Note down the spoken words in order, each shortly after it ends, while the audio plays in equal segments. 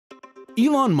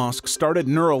Elon Musk started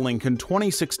Neuralink in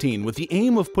 2016 with the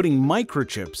aim of putting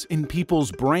microchips in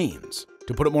people's brains.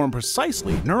 To put it more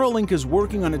precisely, Neuralink is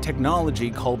working on a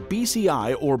technology called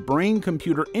BCI, or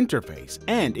Brain-Computer Interface,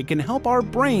 and it can help our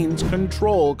brains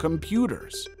control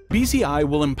computers. BCI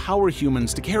will empower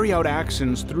humans to carry out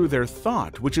actions through their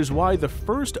thought, which is why the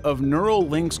first of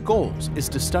Neuralink's goals is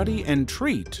to study and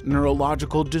treat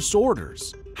neurological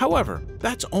disorders. However,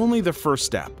 that's only the first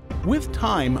step. With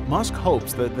time, Musk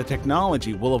hopes that the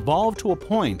technology will evolve to a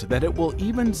point that it will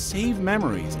even save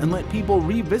memories and let people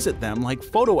revisit them like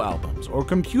photo albums or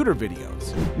computer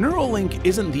videos. Neuralink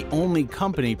isn't the only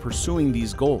company pursuing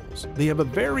these goals. They have a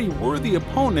very worthy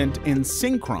opponent in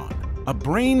Synchron, a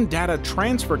brain data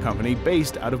transfer company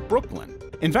based out of Brooklyn.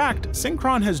 In fact,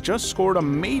 Synchron has just scored a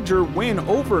major win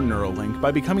over Neuralink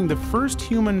by becoming the first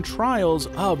human trials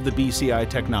of the BCI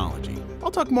technology. I'll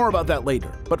talk more about that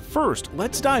later, but first,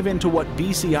 let's dive into what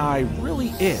BCI really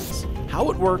is,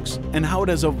 how it works, and how it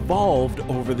has evolved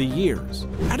over the years.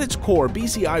 At its core,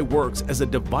 BCI works as a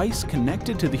device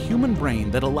connected to the human brain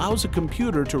that allows a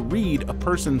computer to read a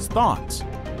person's thoughts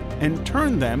and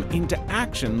turn them into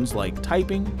actions like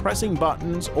typing, pressing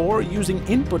buttons, or using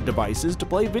input devices to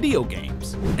play video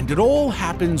games. And it all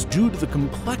happens due to the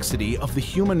complexity of the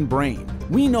human brain.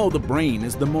 We know the brain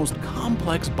is the most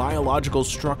complex biological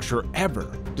structure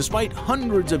ever. Despite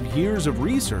hundreds of years of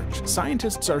research,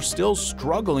 scientists are still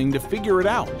struggling to figure it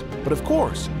out. But of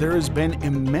course, there has been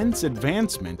immense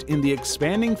advancement in the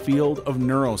expanding field of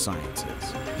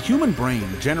neurosciences. The human brain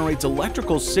generates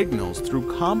electrical signals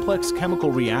through complex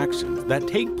chemical reactions that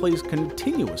take place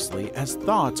continuously as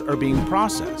thoughts are being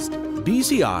processed.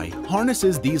 BCI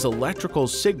harnesses these electrical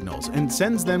signals and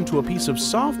sends them to a piece of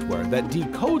software that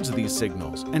decodes these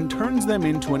signals and turns them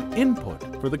into an input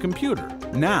for the computer.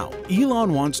 Now,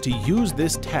 Elon wants to use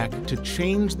this tech to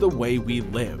change the way we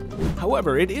live.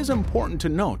 However, it is important to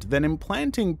note that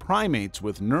implanting primates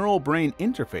with neural brain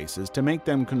interfaces to make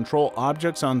them control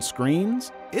objects on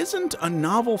screens isn't a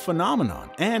novel phenomenon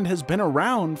and has been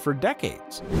around for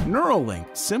decades. Neuralink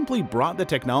simply brought the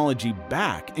technology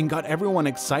back and got everyone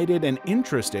excited and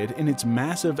interested in its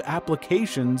massive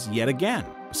applications yet again.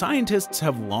 Scientists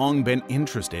have long been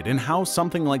interested in how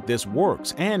something like this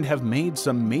works and have made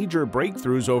some major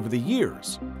breakthroughs over the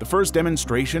years. The first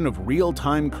demonstration of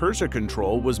real-time cursor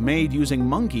control was made using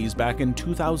monkeys back in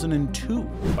 2002.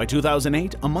 By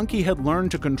 2008, a monkey had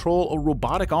learned to control a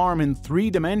robotic arm in 3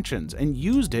 dimensions and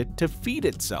used it to feed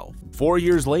itself. 4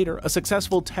 years later, a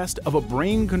successful test of a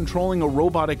brain controlling a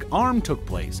robotic arm took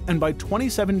place, and by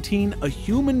 2017, a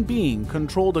human being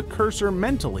controlled a cursor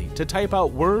mentally to type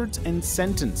out words and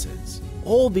sentences.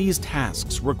 All these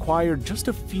tasks required just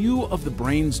a few of the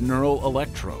brain's neural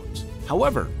electrodes.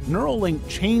 However, Neuralink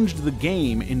changed the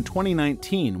game in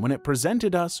 2019 when it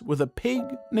presented us with a pig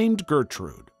named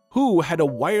Gertrude, who had a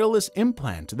wireless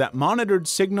implant that monitored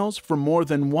signals from more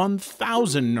than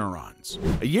 1,000 neurons.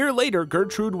 A year later,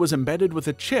 Gertrude was embedded with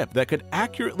a chip that could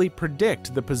accurately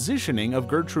predict the positioning of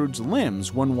Gertrude's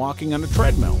limbs when walking on a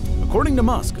treadmill. According to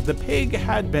Musk, the pig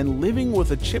had been living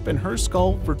with a chip in her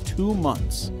skull for 2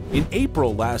 months. In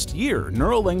April last year,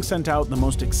 Neuralink sent out the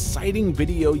most exciting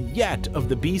video yet of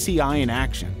the BCI in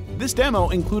action. This demo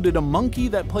included a monkey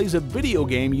that plays a video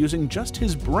game using just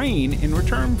his brain in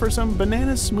return for some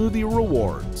banana smoothie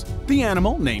rewards. The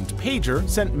animal, named Pager,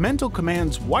 sent mental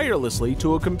commands wirelessly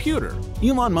to a computer.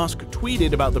 Elon Musk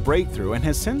tweeted about the breakthrough and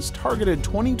has since targeted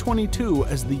 2022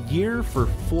 as the year for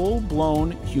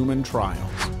full-blown human trials.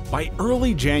 By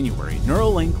early January,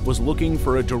 Neuralink was looking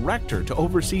for a director to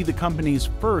oversee the company's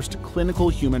first clinical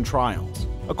human trials.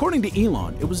 According to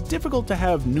Elon, it was difficult to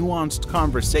have nuanced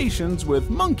conversations with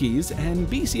monkeys, and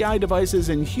BCI devices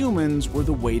in humans were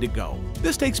the way to go.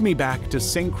 This takes me back to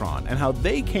Synchron and how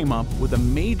they came up with a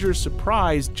major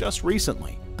surprise just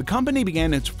recently. The company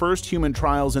began its first human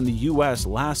trials in the US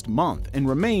last month and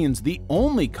remains the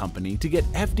only company to get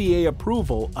FDA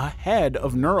approval ahead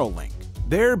of Neuralink.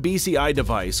 Their BCI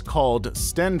device, called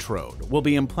Stentrode, will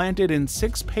be implanted in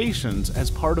 6 patients as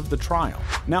part of the trial.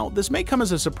 Now, this may come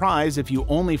as a surprise if you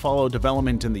only follow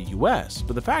development in the US,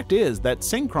 but the fact is that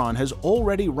Synchron has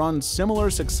already run similar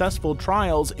successful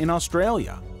trials in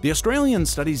Australia. The Australian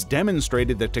studies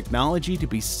demonstrated the technology to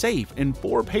be safe in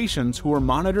 4 patients who were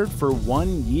monitored for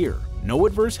 1 year. No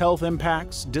adverse health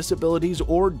impacts, disabilities,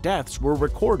 or deaths were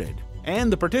recorded.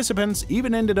 And the participants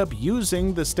even ended up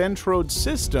using the Stentrode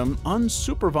system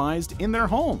unsupervised in their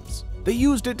homes. They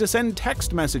used it to send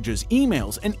text messages,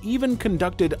 emails, and even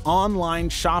conducted online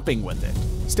shopping with it.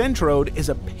 Stentrode is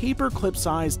a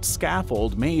paperclip-sized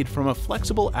scaffold made from a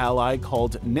flexible alloy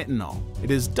called nitinol. It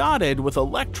is dotted with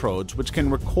electrodes which can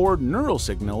record neural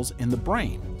signals in the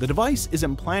brain. The device is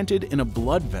implanted in a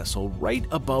blood vessel right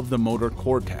above the motor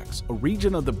cortex, a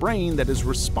region of the brain that is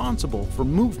responsible for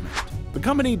movement. The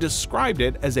company described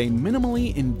it as a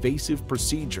minimally invasive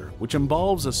procedure, which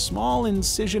involves a small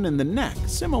incision in the neck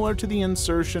similar to the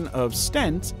insertion of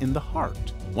stents in the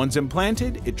heart. Once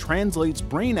implanted, it translates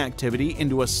brain activity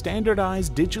into a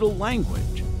standardized digital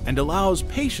language and allows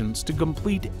patients to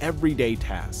complete everyday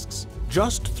tasks.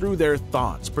 Just through their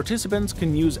thoughts, participants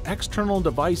can use external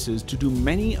devices to do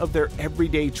many of their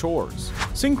everyday chores.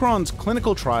 Synchron's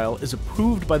clinical trial is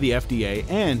approved by the FDA,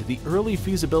 and the early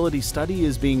feasibility study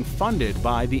is being funded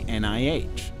by the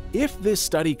NIH. If this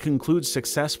study concludes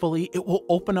successfully, it will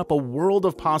open up a world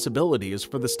of possibilities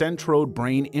for the Stentrode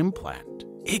brain implant.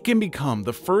 It can become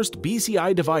the first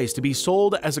BCI device to be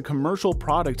sold as a commercial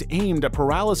product aimed at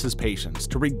paralysis patients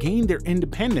to regain their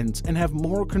independence and have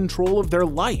more control of their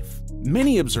life.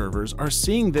 Many observers are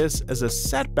seeing this as a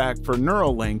setback for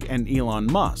Neuralink and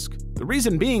Elon Musk. The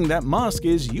reason being that Musk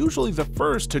is usually the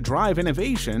first to drive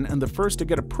innovation and the first to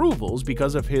get approvals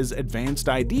because of his advanced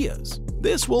ideas.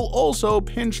 This will also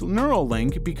pinch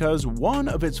Neuralink because one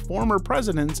of its former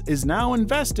presidents is now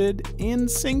invested in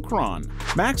Synchron.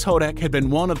 Max Hodak had been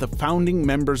one of the founding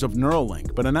members of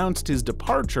Neuralink but announced his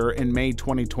departure in May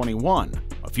 2021.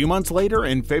 A few months later,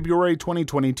 in February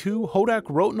 2022, Hodak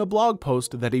wrote in a blog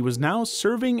post that he was now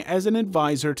serving as an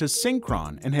advisor to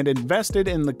Synchron and had invested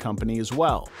in the company as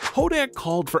well. Hodak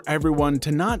called for everyone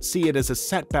to not see it as a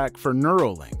setback for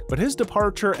Neuralink, but his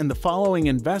departure and the following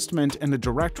investment in a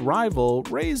direct rival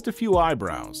raised a few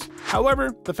eyebrows.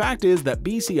 However, the fact is that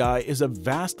BCI is a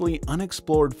vastly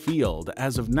unexplored field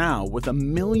as of now with a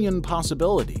million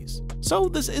possibilities. So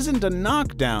this isn't a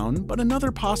knockdown, but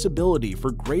another possibility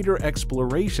for greater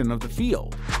exploration of the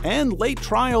field. And late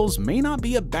trials may not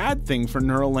be a bad thing for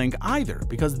Neuralink either,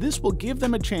 because this will give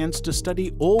them a chance to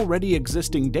study already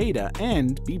existing data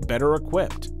and be better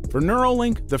equipped. For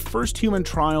Neuralink, the first human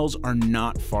trials are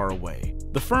not far away.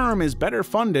 The firm is better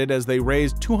funded as they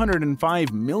raised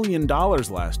 $205 million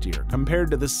last year compared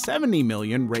to the $70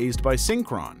 million raised by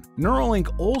Synchron.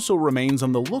 Neuralink also remains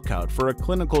on the lookout for a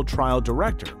clinical trial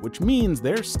director, which means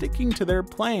they're sticking to their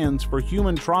plans for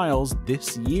human trials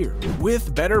this year.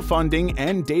 With better funding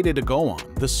and data to go on,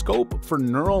 the scope for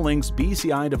Neuralink's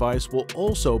BCI device will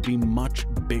also be much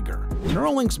bigger.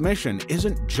 Neuralink's mission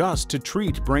isn't just to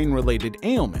treat brain-related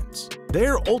ailments.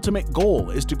 Their ultimate goal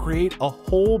is to create a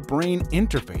whole brain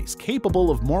interface capable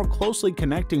of more closely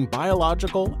connecting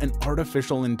biological and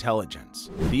artificial intelligence.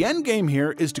 The endgame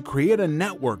here is to create a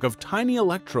network of tiny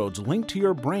electrodes linked to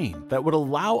your brain that would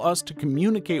allow us to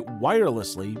communicate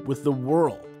wirelessly with the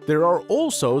world. There are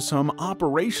also some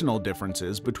operational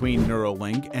differences between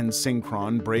Neuralink and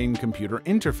Synchron brain-computer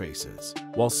interfaces.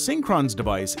 While Synchron's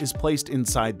device is placed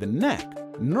inside the neck,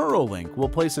 Neuralink will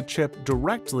place a chip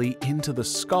directly into the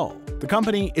skull. The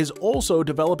company is also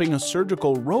developing a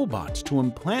surgical robot to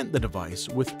implant the device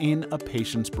within a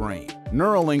patient's brain.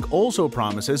 Neuralink also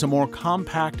promises a more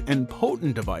compact and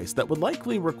potent device that would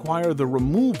likely require the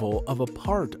removal of a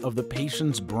part of the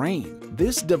patient's brain.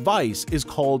 This device is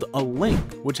called a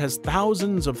link, which has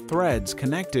thousands of threads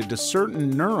connected to certain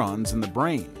neurons in the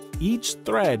brain. Each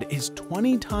thread is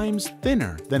 20 times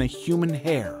thinner than a human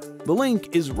hair. The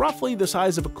link is roughly the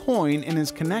size of a coin and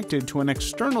is connected to an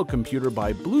external computer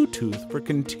by Bluetooth for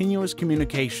continuous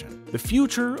communication. The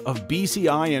future of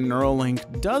BCI and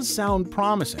Neuralink does sound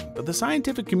promising, but the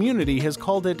scientific community has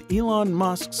called it Elon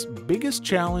Musk's biggest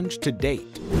challenge to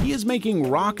date. He is making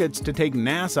rockets to take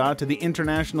NASA to the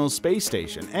International Space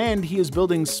Station, and he is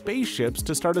building spaceships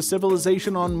to start a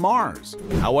civilization on Mars.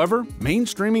 However,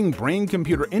 mainstreaming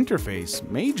brain-computer interface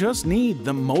may just need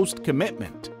the most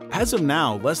commitment. As of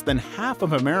now, less than half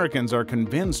of Americans are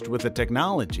convinced with the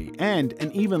technology, and an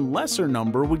even lesser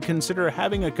number would consider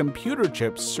having a computer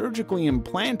chip surgically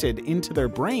implanted into their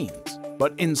brains.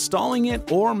 But installing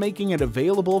it or making it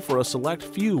available for a select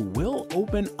few will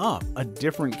open up a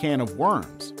different can of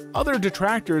worms. Other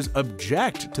detractors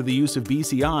object to the use of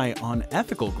BCI on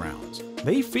ethical grounds.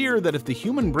 They fear that if the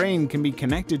human brain can be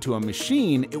connected to a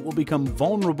machine, it will become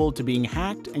vulnerable to being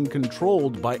hacked and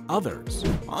controlled by others.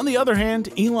 On the other hand,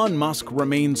 Elon Musk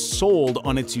remains sold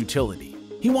on its utility.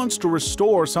 He wants to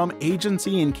restore some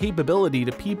agency and capability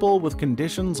to people with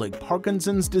conditions like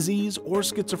Parkinson's disease or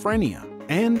schizophrenia.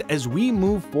 And as we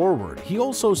move forward, he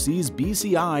also sees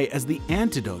BCI as the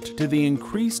antidote to the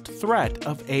increased threat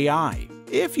of AI.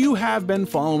 If you have been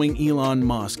following Elon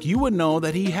Musk, you would know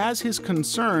that he has his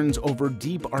concerns over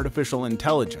deep artificial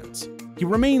intelligence. He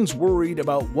remains worried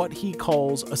about what he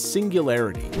calls a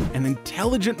singularity, an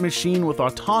intelligent machine with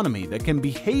autonomy that can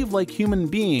behave like human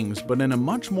beings but in a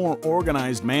much more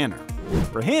organized manner.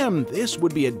 For him, this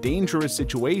would be a dangerous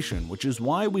situation, which is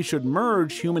why we should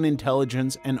merge human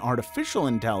intelligence and artificial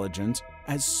intelligence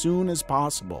as soon as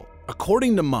possible.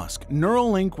 According to Musk,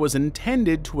 Neuralink was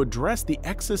intended to address the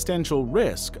existential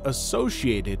risk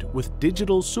associated with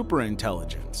digital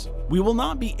superintelligence. We will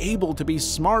not be able to be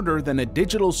smarter than a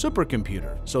digital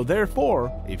supercomputer, so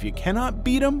therefore, if you cannot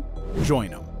beat them, join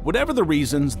them. Whatever the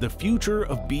reasons, the future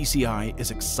of BCI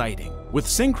is exciting. With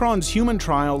Synchron's human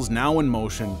trials now in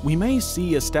motion, we may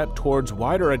see a step towards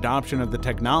wider adoption of the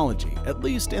technology, at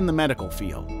least in the medical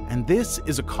field, and this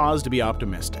is a cause to be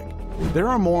optimistic. There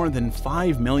are more than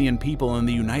 5 million people in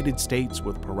the United States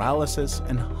with paralysis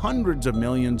and hundreds of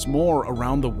millions more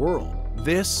around the world.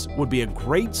 This would be a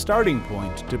great starting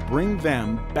point to bring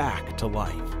them back to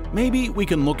life. Maybe we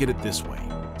can look at it this way.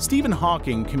 Stephen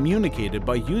Hawking communicated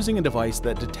by using a device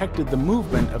that detected the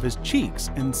movement of his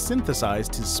cheeks and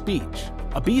synthesized his speech.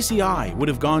 A BCI would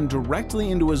have gone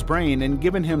directly into his brain and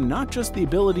given him not just the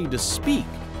ability to speak,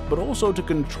 but also to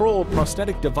control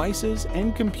prosthetic devices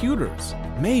and computers.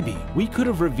 Maybe we could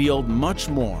have revealed much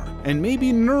more, and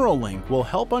maybe Neuralink will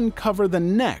help uncover the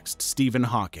next Stephen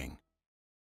Hawking.